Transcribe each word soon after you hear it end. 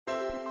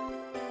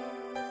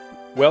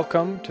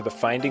Welcome to the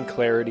Finding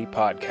Clarity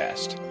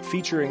podcast,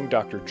 featuring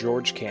Dr.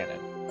 George Cannon.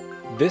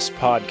 This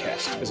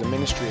podcast is a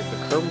ministry of the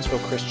Curwensville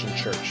Christian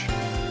Church.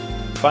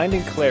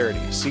 Finding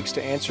Clarity seeks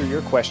to answer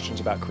your questions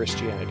about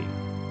Christianity.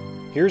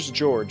 Here's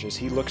George as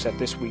he looks at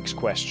this week's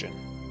question.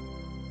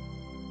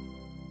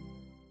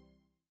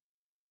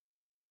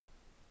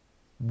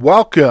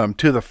 Welcome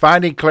to the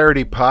Finding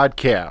Clarity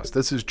podcast.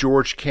 This is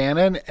George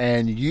Cannon,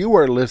 and you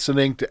are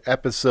listening to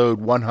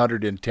episode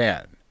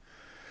 110.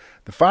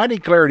 The Finding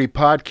Clarity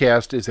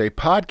podcast is a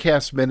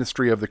podcast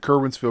ministry of the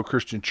Curwensville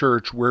Christian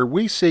Church where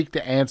we seek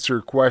to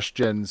answer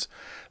questions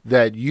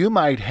that you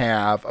might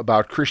have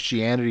about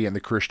Christianity and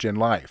the Christian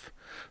life.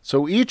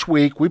 So each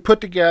week we put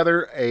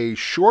together a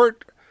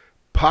short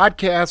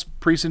podcast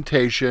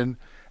presentation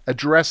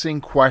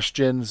addressing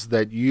questions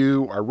that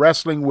you are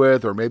wrestling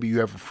with, or maybe you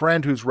have a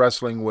friend who's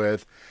wrestling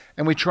with,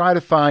 and we try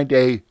to find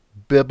a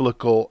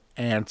biblical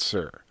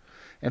answer.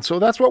 And so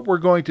that's what we're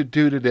going to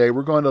do today.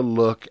 We're going to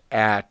look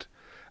at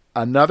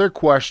another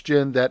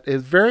question that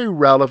is very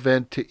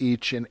relevant to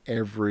each and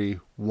every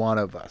one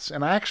of us.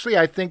 And actually,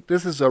 I think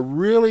this is a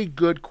really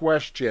good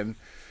question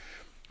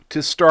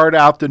to start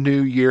out the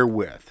new year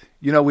with.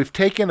 You know, we've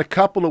taken a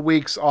couple of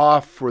weeks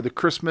off for the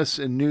Christmas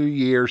and New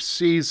Year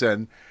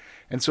season.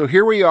 And so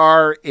here we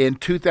are in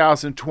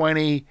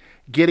 2020,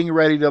 getting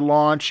ready to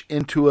launch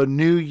into a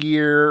new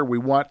year. We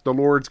want the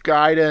Lord's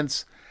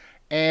guidance.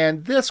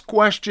 And this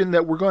question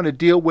that we're going to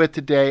deal with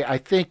today, I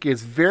think,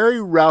 is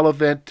very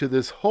relevant to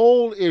this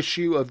whole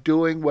issue of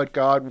doing what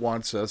God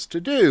wants us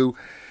to do.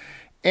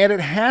 And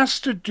it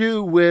has to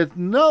do with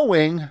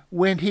knowing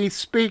when He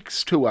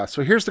speaks to us.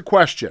 So here's the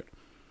question.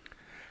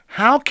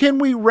 How can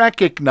we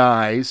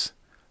recognize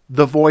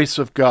the voice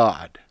of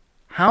God?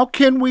 How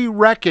can we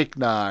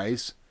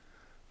recognize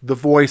the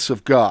voice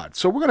of God?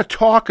 So we're going to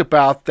talk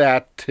about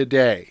that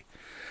today.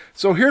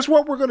 So here's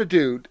what we're going to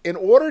do. In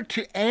order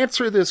to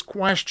answer this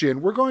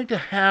question, we're going to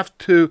have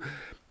to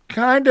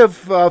kind of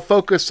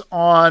focus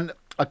on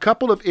a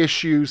couple of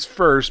issues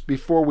first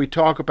before we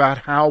talk about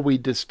how we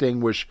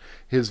distinguish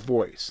His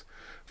voice.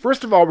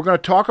 First of all, we're going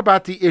to talk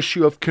about the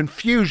issue of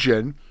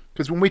confusion,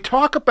 because when we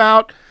talk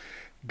about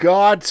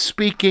God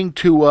speaking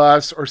to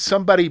us or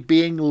somebody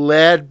being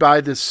led by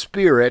the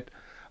Spirit,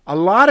 a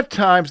lot of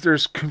times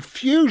there's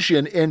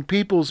confusion in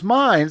people's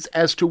minds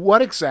as to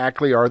what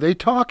exactly are they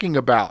talking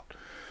about.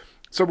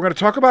 So we're going to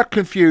talk about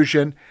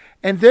confusion,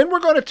 and then we're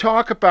going to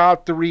talk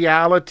about the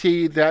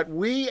reality that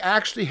we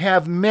actually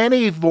have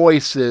many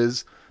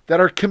voices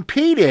that are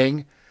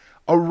competing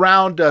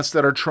around us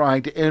that are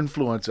trying to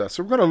influence us.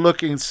 So we're going to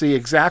look and see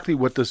exactly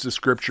what does the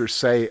Scriptures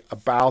say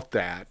about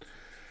that.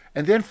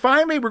 And then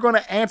finally, we're going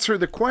to answer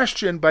the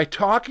question by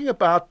talking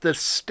about the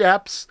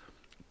steps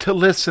to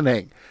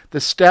listening,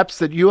 the steps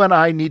that you and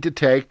I need to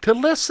take to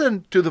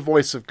listen to the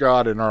voice of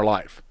God in our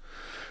life.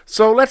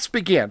 So let's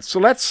begin.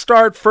 So let's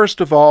start, first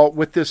of all,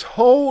 with this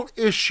whole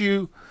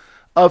issue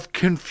of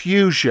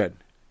confusion.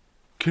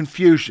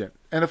 Confusion.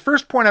 And the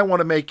first point I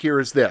want to make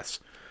here is this.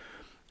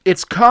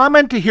 It's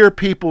common to hear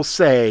people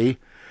say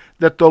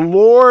that the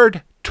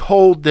Lord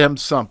told them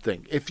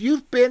something. If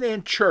you've been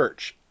in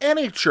church,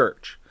 any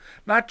church,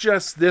 not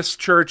just this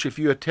church if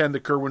you attend the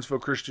Curwensville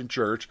Christian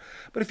Church,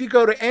 but if you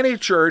go to any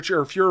church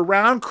or if you're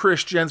around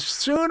Christians,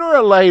 sooner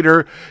or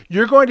later,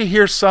 you're going to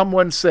hear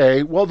someone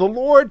say, well, the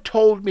Lord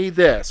told me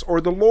this,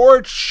 or the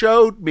Lord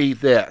showed me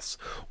this,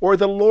 or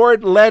the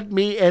Lord led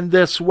me in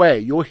this way.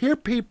 You'll hear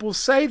people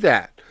say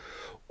that.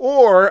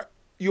 Or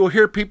you'll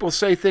hear people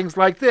say things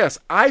like this,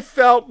 I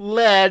felt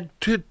led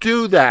to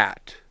do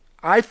that.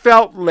 I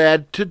felt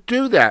led to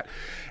do that.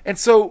 And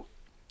so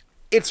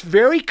it's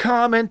very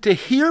common to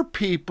hear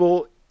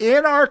people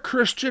in our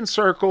Christian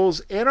circles,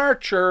 in our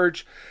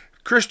church,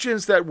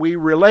 Christians that we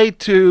relate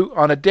to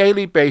on a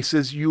daily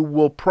basis, you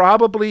will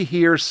probably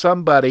hear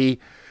somebody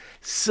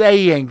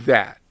saying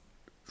that.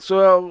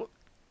 So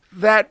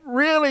that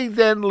really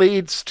then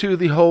leads to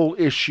the whole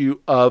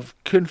issue of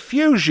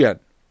confusion.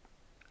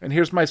 And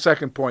here's my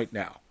second point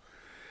now.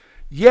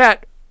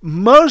 Yet,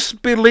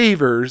 most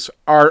believers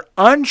are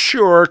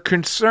unsure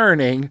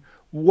concerning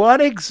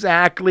what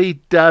exactly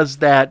does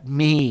that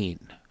mean?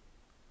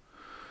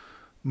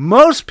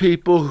 Most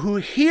people who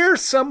hear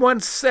someone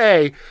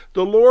say,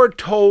 the Lord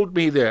told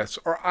me this,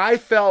 or I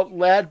felt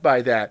led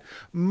by that.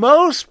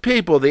 Most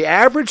people, the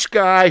average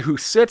guy who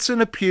sits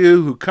in a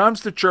pew, who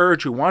comes to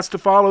church, who wants to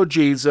follow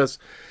Jesus,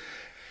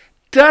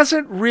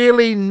 doesn't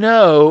really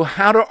know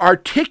how to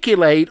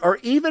articulate or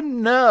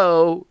even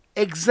know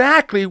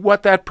exactly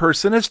what that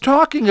person is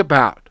talking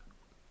about.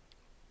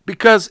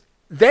 Because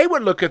they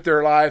would look at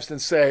their lives and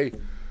say,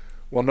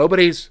 well,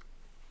 nobody's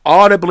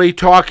audibly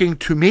talking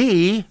to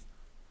me.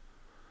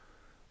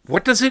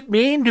 What does it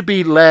mean to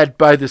be led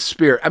by the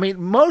Spirit? I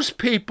mean, most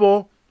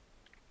people,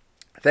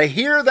 they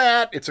hear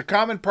that. It's a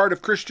common part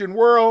of Christian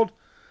world,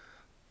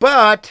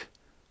 but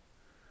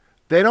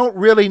they don't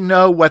really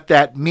know what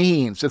that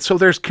means. And so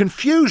there's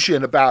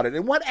confusion about it.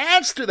 And what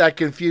adds to that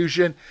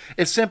confusion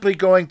is simply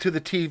going to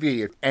the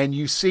TV and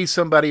you see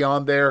somebody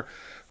on there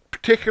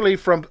particularly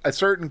from a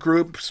certain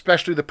group,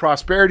 especially the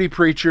prosperity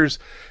preachers,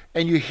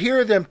 and you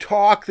hear them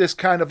talk this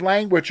kind of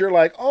language, you're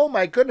like, oh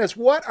my goodness,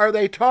 what are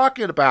they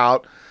talking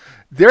about?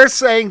 They're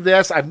saying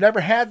this. I've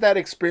never had that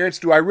experience.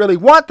 Do I really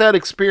want that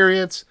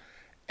experience?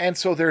 And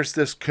so there's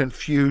this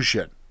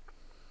confusion.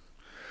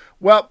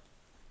 Well,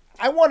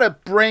 I want to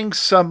bring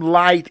some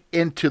light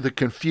into the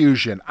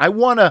confusion. I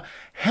want to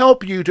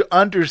help you to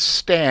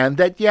understand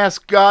that, yes,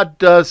 God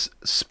does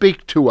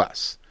speak to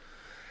us.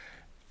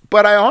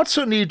 But I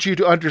also need you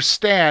to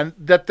understand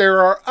that there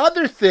are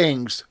other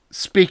things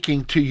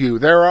speaking to you.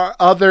 There are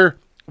other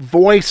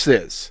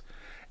voices.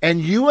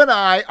 And you and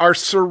I are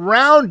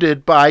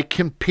surrounded by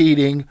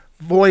competing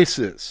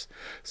voices.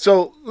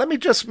 So let me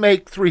just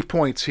make 3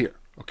 points here,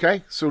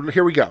 okay? So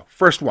here we go.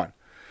 First one.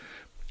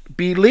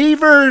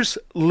 Believers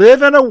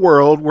live in a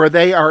world where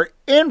they are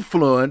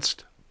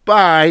influenced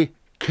by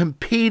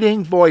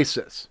competing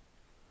voices.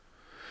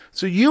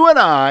 So you and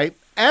I,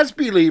 as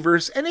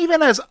believers, and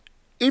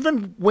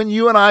even when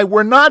you and I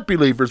were not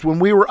believers, when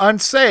we were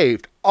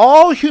unsaved,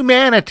 all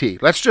humanity,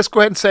 let's just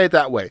go ahead and say it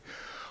that way,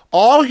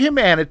 all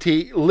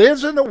humanity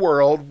lives in a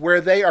world where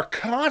they are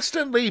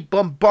constantly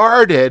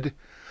bombarded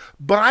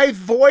by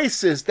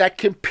voices that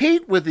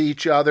compete with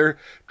each other,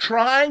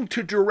 trying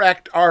to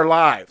direct our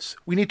lives.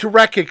 We need to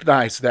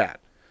recognize that.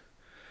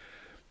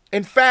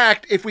 In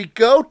fact, if we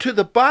go to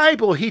the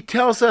Bible, he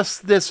tells us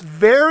this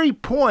very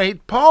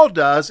point, Paul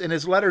does in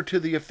his letter to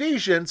the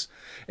Ephesians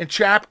in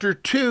chapter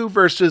 2,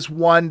 verses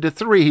 1 to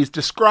 3. He's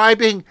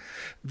describing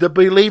the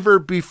believer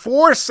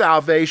before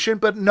salvation,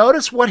 but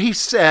notice what he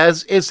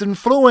says is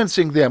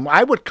influencing them.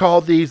 I would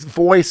call these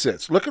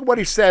voices. Look at what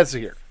he says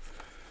here.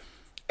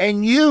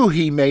 And you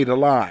he made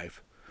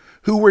alive,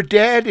 who were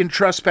dead in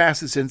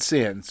trespasses and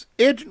sins,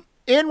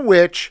 in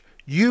which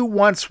you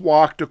once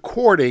walked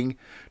according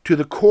to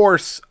the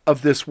course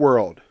of this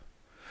world,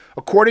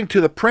 according to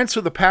the prince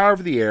of the power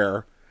of the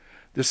air,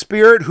 the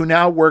spirit who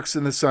now works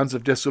in the sons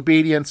of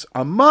disobedience,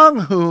 among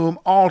whom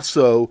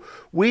also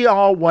we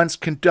all once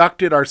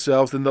conducted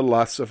ourselves in the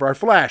lusts of our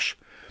flesh,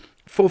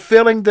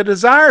 fulfilling the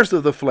desires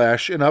of the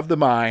flesh and of the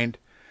mind,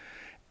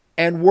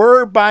 and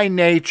were by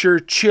nature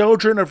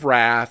children of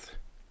wrath,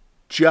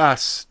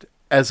 just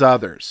as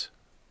others.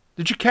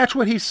 Did you catch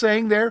what he's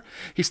saying there?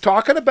 He's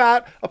talking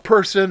about a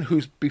person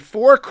who's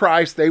before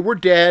Christ, they were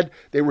dead.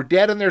 They were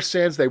dead in their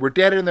sins. They were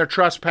dead in their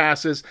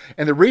trespasses.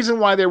 And the reason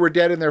why they were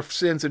dead in their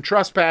sins and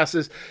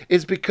trespasses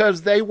is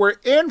because they were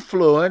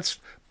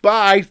influenced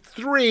by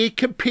 3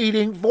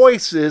 competing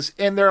voices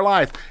in their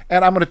life.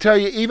 And I'm going to tell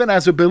you, even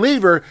as a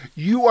believer,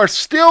 you are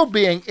still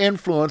being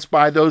influenced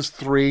by those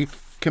 3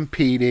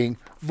 competing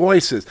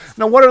voices.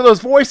 Now, what are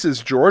those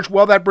voices, George?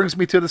 Well, that brings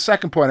me to the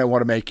second point I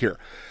want to make here.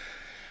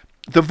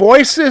 The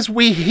voices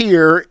we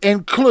hear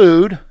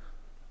include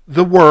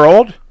the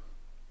world.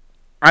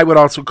 I would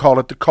also call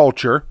it the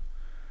culture.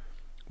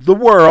 The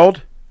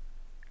world,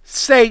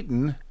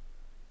 Satan,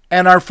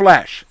 and our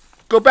flesh.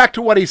 Go back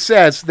to what he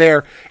says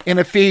there in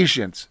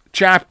Ephesians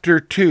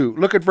chapter 2.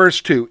 Look at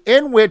verse 2.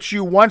 In which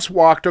you once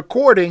walked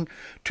according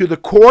to the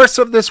course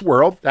of this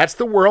world. That's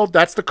the world.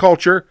 That's the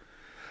culture.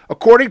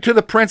 According to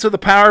the prince of the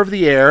power of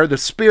the air, the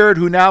spirit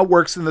who now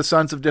works in the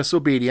sons of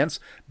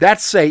disobedience.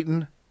 That's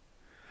Satan.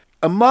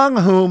 Among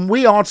whom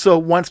we also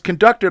once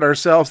conducted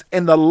ourselves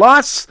in the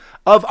lusts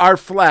of our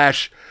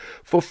flesh,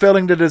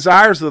 fulfilling the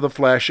desires of the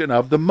flesh and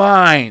of the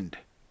mind.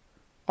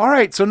 All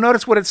right, so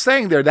notice what it's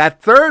saying there.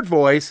 That third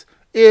voice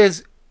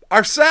is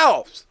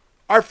ourselves,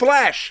 our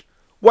flesh,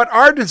 what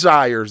our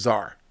desires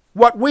are,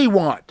 what we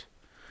want.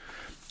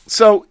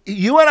 So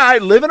you and I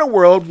live in a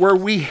world where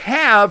we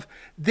have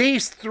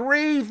these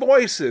 3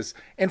 voices.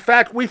 In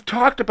fact, we've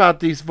talked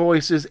about these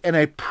voices in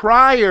a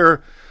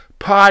prior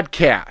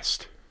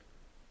podcast.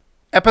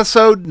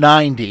 Episode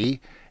 90,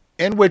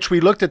 in which we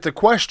looked at the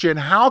question,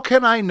 how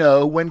can I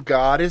know when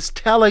God is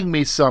telling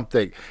me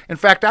something? In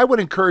fact, I would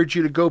encourage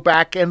you to go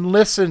back and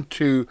listen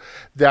to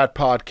that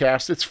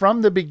podcast. It's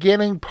from the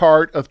beginning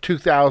part of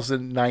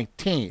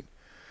 2019.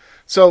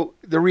 So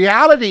the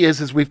reality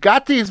is we've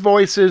got these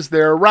voices,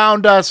 they're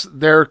around us,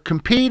 they're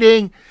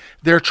competing,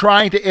 they're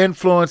trying to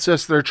influence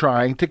us, they're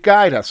trying to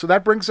guide us. So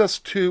that brings us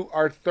to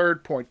our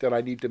third point that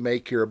I need to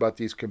make here about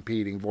these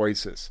competing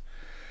voices.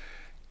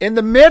 In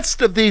the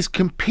midst of these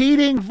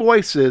competing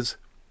voices,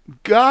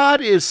 God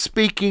is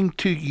speaking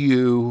to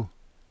you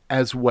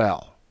as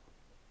well.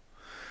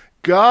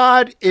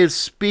 God is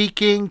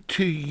speaking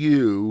to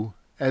you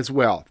as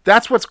well.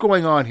 That's what's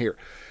going on here.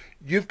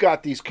 You've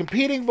got these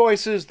competing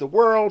voices, the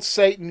world,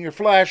 Satan, your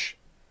flesh,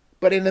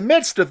 but in the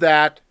midst of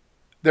that,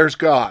 there's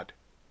God.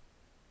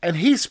 And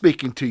he's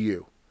speaking to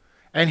you,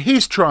 and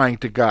he's trying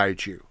to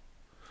guide you.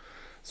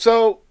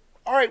 So,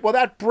 all right, well,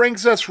 that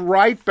brings us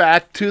right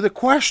back to the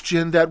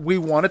question that we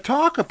want to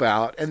talk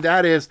about, and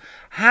that is,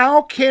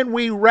 how can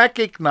we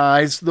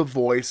recognize the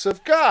voice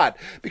of God?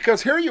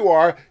 Because here you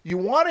are, you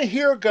want to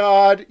hear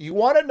God, you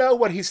want to know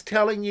what he's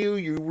telling you,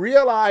 you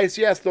realize,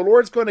 yes, the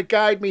Lord's going to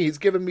guide me, he's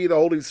given me the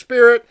Holy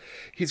Spirit,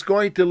 he's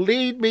going to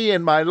lead me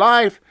in my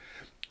life.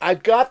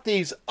 I've got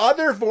these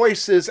other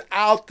voices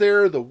out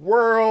there, the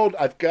world,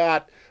 I've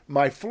got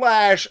my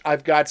flesh,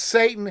 I've got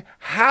Satan.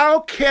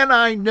 How can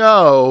I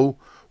know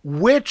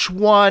which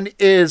one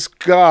is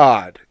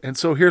God? And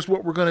so here's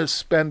what we're going to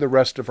spend the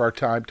rest of our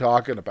time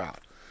talking about.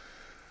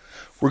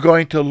 We're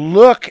going to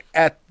look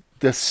at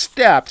the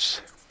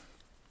steps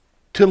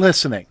to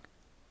listening,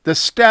 the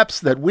steps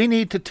that we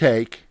need to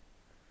take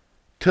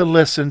to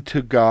listen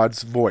to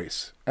God's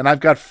voice. And I've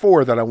got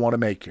 4 that I want to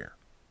make here.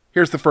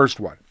 Here's the first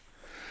one.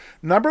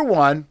 Number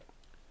 1,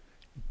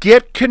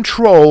 get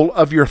control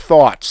of your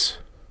thoughts.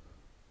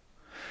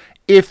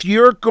 If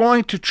you're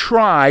going to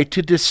try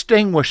to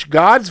distinguish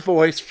God's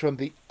voice from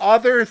the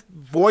other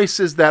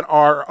voices that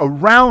are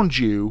around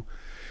you,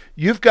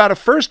 you've got to,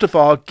 first of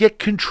all, get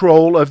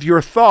control of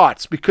your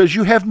thoughts, because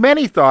you have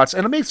many thoughts.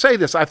 And let me say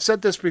this. I've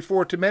said this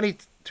before to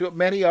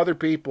many other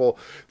people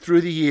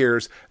through the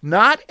years.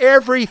 Not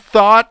every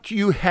thought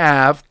you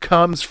have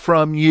comes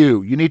from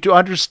you. You need to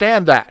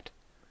understand that.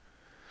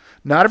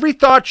 Not every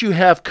thought you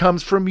have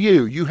comes from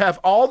you. You have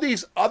all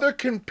these other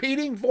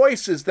competing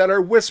voices that are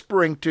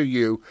whispering to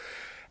you.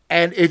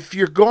 And if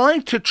you're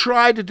going to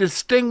try to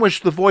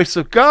distinguish the voice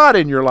of God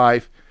in your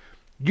life,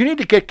 you need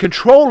to get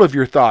control of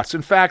your thoughts.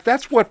 In fact,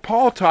 that's what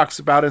Paul talks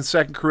about in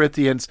 2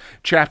 Corinthians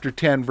chapter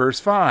 10,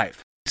 verse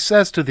 5. He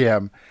says to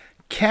them,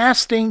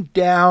 casting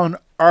down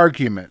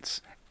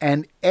arguments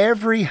and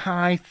every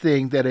high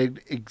thing that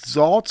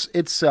exalts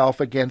itself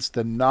against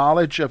the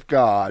knowledge of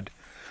God,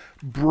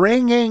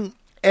 bringing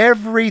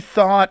every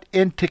thought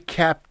into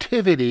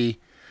captivity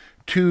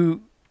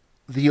to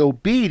the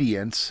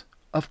obedience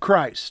of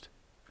Christ.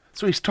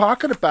 So he's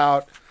talking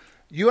about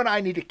you and I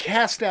need to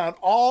cast down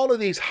all of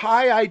these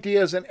high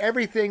ideas and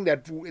everything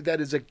that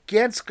is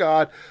against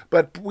God,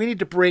 but we need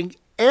to bring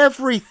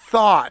every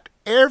thought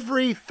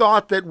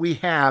that we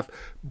have,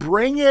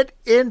 bring it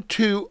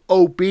into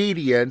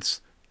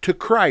obedience to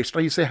Christ.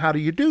 Now you say, how do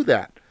you do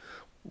that?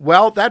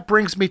 Well, that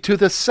brings me to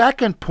the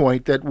second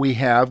point that we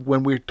have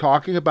when we're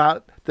talking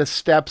about the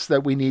steps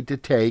that we need to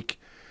take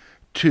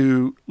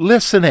to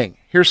listening.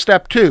 Here's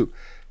step 2.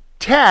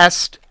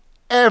 Test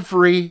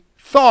every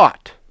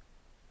thought.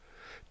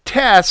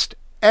 Test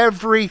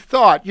every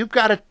thought. You've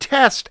got to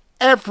test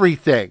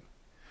everything.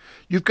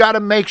 You've got to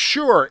make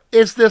sure,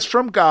 is this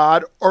from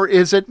God or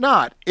is it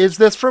not? Is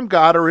this from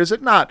God or is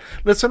it not?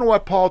 Listen to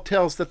what Paul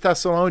tells the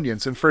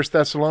Thessalonians in 1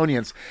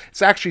 Thessalonians.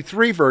 It's actually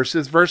 3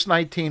 verses, verse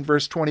 19,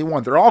 verse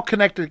 21. They're all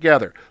connected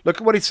together. Look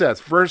at what he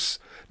says. Verse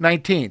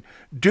 19,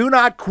 do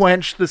not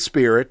quench the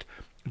spirit.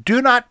 Do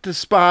not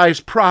despise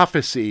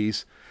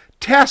prophecies.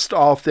 Test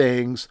all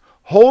things.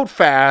 Hold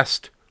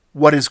fast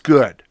what is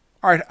good.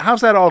 All right,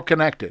 how's that all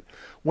connected?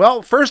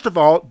 Well, first of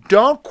all,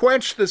 don't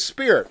quench the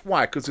Spirit.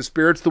 Why? Because the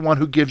Spirit's the one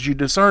who gives you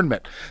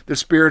discernment. The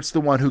Spirit's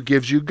the one who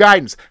gives you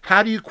guidance.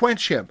 How do you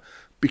quench him?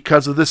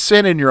 Because of the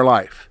sin in your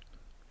life.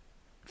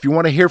 If you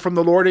want to hear from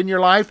the Lord in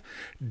your life,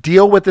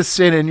 deal with the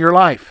sin in your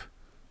life.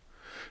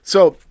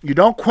 So you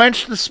don't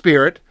quench the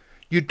Spirit.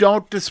 You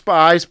don't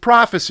despise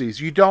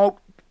prophecies. You don't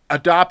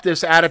adopt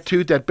this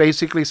attitude that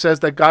basically says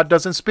that God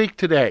doesn't speak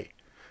today.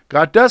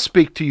 God does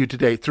speak to you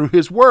today through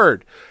his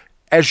word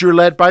as you're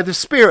led by the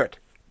Spirit.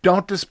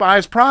 Don't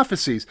despise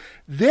prophecies.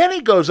 Then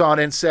he goes on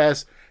and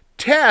says,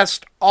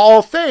 test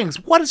all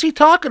things. What is he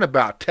talking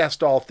about,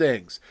 test all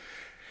things?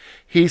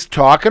 He's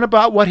talking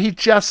about what he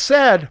just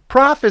said,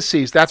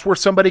 prophecies. That's where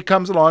somebody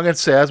comes along and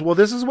says, well,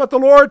 this is what the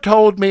Lord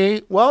told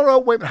me. Well, no,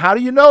 wait, how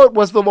do you know it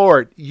was the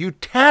Lord? You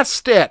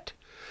test it.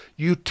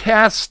 You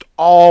test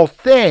all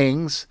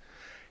things.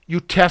 You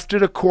test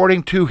it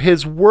according to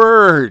his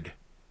word.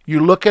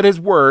 You look at his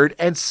word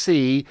and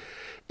see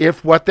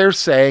if what they're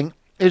saying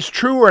is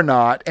true or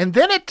not. And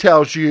then it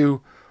tells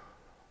you,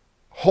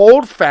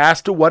 hold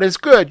fast to what is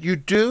good. You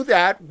do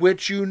that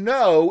which you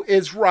know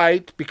is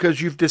right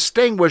because you've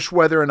distinguished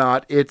whether or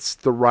not it's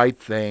the right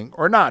thing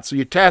or not. So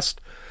you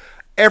test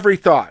every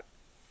thought.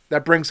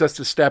 That brings us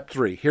to step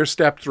 3. Here's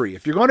step 3.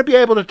 If you're going to be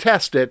able to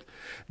test it,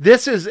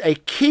 this is a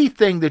key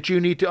thing that you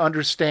need to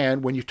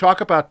understand when you talk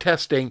about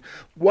testing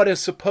what is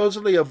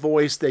supposedly a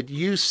voice that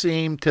you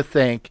seem to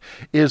think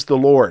is the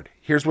Lord.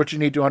 Here's what you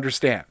need to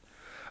understand.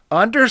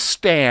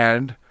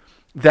 Understand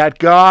that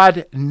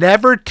God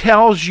never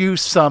tells you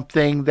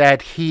something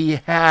that he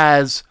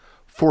has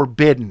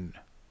forbidden.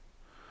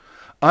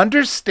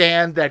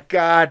 Understand that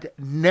God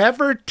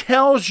never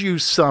tells you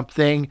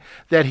something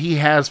that he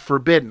has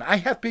forbidden. I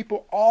have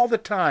people all the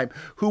time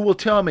who will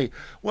tell me,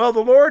 well, the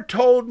Lord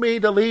told me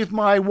to leave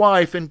my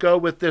wife and go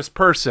with this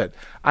person.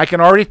 I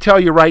can already tell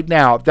you right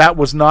now, that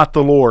was not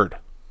the Lord.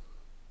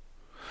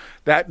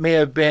 That may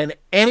have been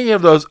any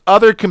of those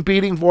other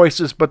competing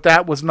voices, but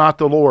that was not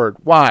the Lord.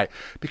 Why?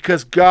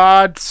 Because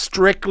God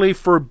strictly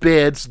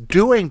forbids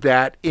doing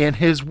that in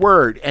his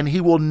word, and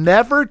he will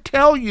never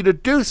tell you to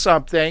do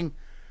something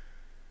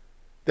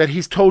that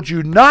he's told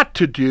you not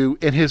to do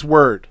in his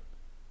word.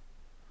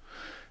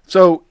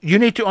 So you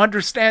need to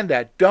understand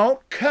that.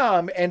 Don't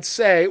come and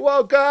say,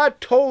 well,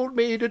 God told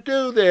me to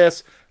do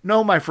this.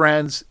 No, my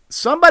friends,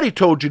 somebody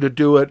told you to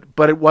do it,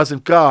 but it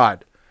wasn't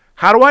God.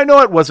 How do I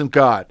know it wasn't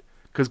God?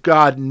 Because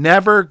God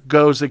never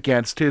goes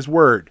against his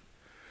word.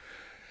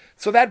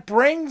 So that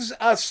brings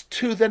us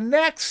to the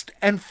next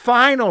and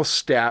final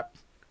step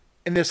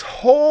in this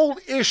whole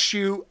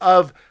issue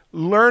of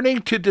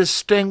learning to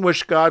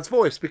distinguish God's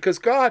voice, because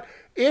God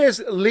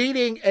is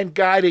leading and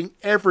guiding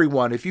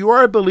everyone. If you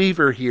are a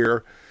believer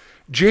here,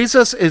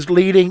 Jesus is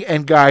leading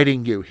and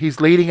guiding you. He's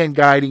leading and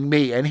guiding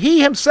me. And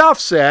he himself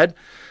said,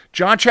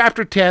 John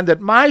chapter 10, that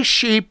my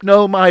sheep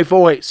know my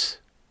voice.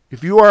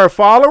 If you are a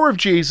follower of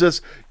Jesus,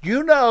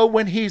 you know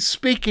when he's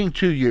speaking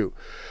to you.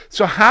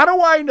 So how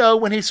do I know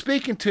when he's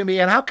speaking to me,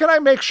 and how can I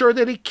make sure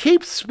that he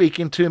keeps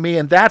speaking to me?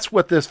 And that's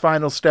what this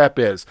final step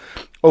is.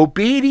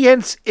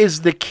 Obedience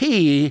is the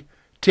key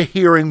to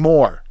hearing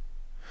more.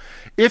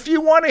 If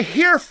you want to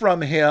hear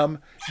from him,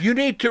 you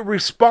need to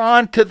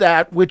respond to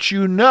that which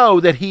you know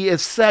that he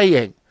is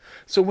saying.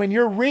 So when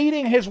you're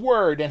reading his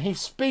word and he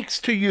speaks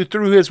to you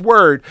through his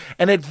word,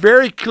 and it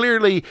very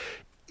clearly,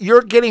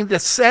 you're getting the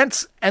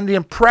sense and the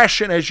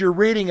impression as you're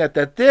reading it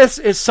that this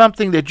is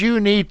something that you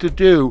need to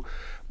do.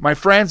 My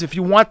friends, if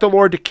you want the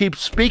Lord to keep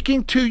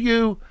speaking to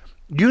you,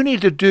 you need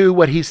to do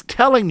what he's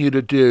telling you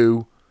to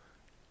do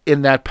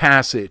in that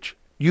passage.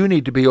 You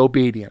need to be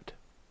obedient.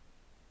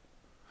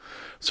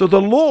 So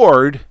the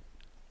Lord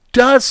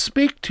does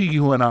speak to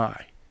you and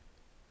I.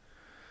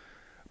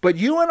 But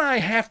you and I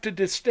have to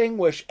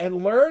distinguish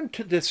and learn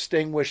to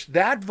distinguish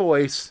that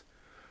voice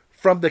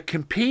from the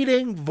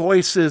competing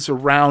voices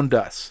around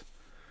us.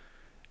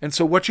 And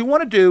so what you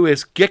want to do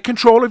is get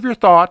control of your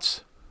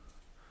thoughts.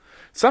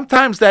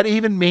 Sometimes that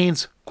even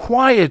means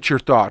quiet your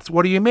thoughts.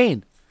 What do you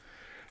mean?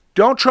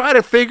 Don't try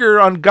to figure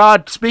on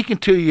God speaking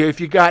to you if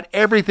you got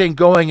everything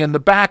going in the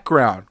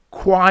background.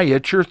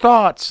 Quiet your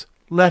thoughts.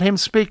 Let him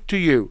speak to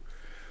you.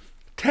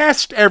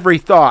 Test every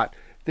thought.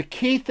 The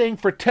key thing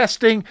for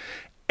testing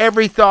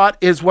every thought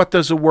is, what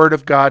does the Word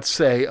of God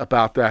say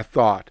about that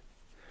thought?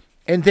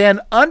 And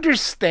then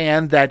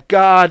understand that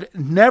God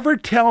never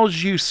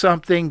tells you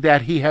something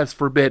that he has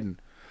forbidden.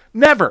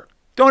 Never.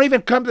 Don't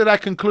even come to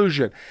that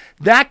conclusion.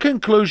 That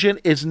conclusion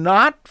is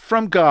not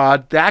from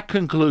God. That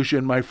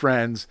conclusion, my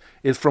friends,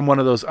 is from one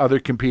of those other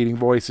competing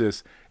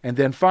voices. And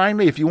then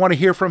finally, if you want to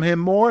hear from him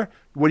more,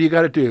 what do you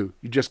got to do?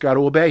 You just got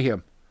to obey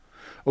him.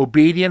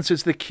 Obedience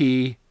is the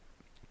key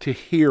to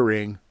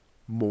hearing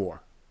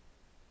more.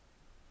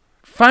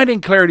 Finding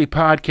Clarity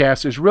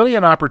Podcast is really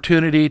an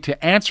opportunity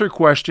to answer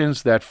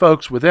questions that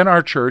folks within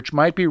our church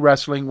might be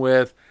wrestling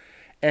with.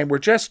 And we're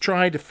just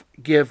trying to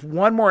give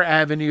one more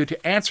avenue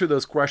to answer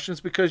those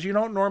questions, because you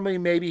don't normally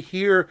maybe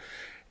hear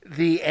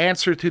the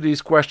answer to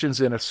these questions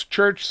in a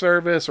church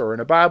service or in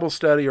a Bible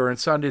study or in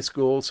Sunday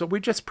school. So we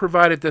just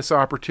provided this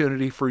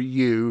opportunity for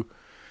you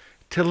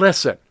to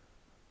listen.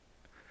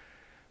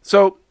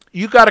 So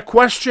you got a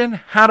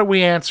question, how do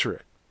we answer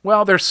it?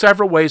 Well, there's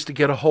several ways to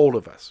get a hold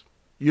of us.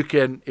 You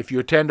can, if you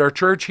attend our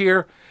church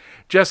here,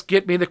 just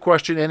get me the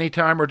question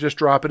anytime or just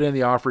drop it in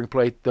the offering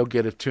plate. They'll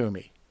get it to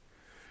me.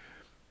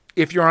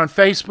 If you're on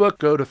Facebook,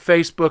 go to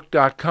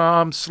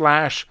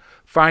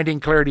facebook.com/Finding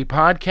Clarity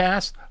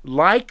Podcast.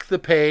 Like the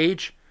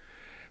page.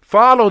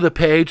 Follow the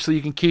page so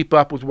you can keep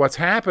up with what's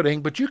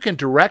happening. But you can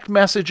direct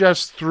message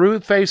us through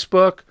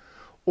Facebook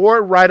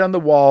or right on the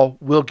wall.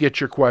 We'll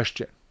get your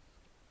question.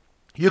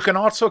 You can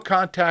also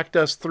contact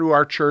us through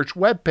our church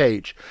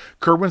webpage,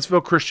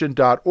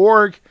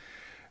 KerwinsvilleChristian.org.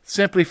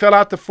 Simply fill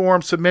out the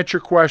form, submit your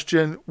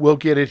question, we'll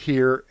get it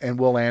here, and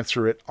we'll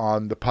answer it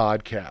on the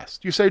podcast.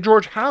 You say,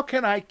 George, how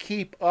can I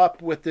keep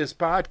up with this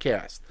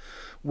podcast?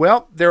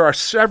 Well, there are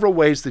several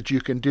ways that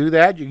you can do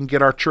that. You can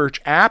get our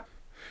church app.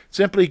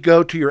 Simply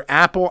go to your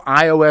Apple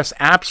iOS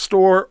App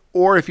Store,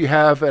 or if you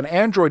have an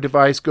Android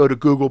device, go to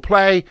Google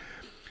Play.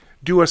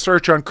 Do a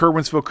search on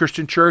Kerwinsville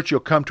Christian Church.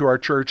 You'll come to our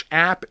church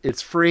app.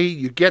 It's free.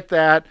 You get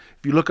that.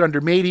 If you look under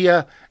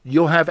media,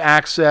 you'll have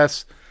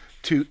access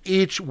to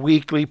each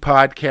weekly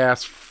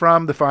podcast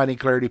from the Finding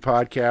Clarity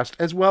Podcast,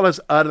 as well as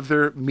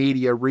other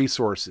media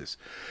resources.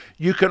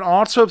 You can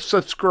also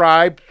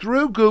subscribe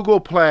through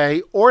Google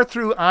Play or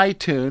through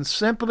iTunes.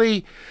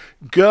 Simply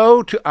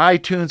go to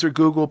iTunes or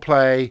Google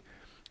Play,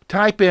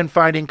 type in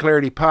Finding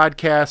Clarity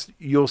Podcast.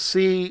 You'll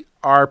see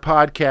our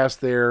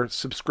podcast there,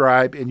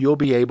 subscribe, and you'll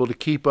be able to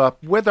keep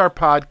up with our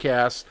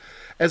podcasts,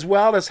 as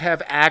well as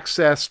have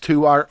access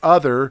to our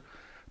other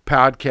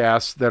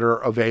podcasts that are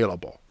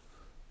available.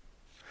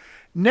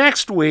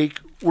 Next week,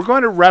 we're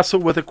going to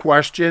wrestle with a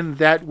question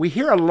that we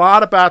hear a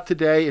lot about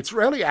today. It's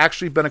really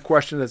actually been a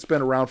question that's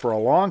been around for a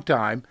long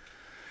time,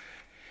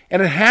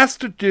 and it has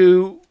to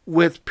do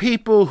with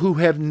people who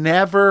have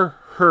never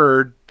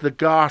heard the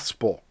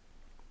gospel.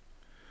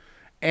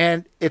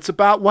 And it's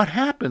about what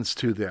happens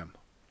to them.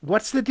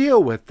 What's the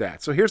deal with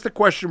that? So here's the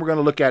question we're going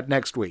to look at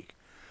next week.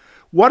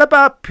 What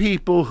about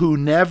people who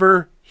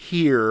never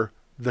hear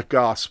the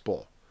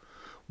gospel?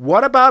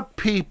 What about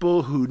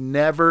people who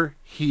never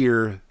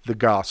hear the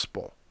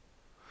gospel?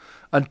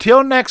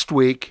 Until next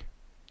week,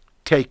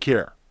 take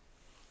care.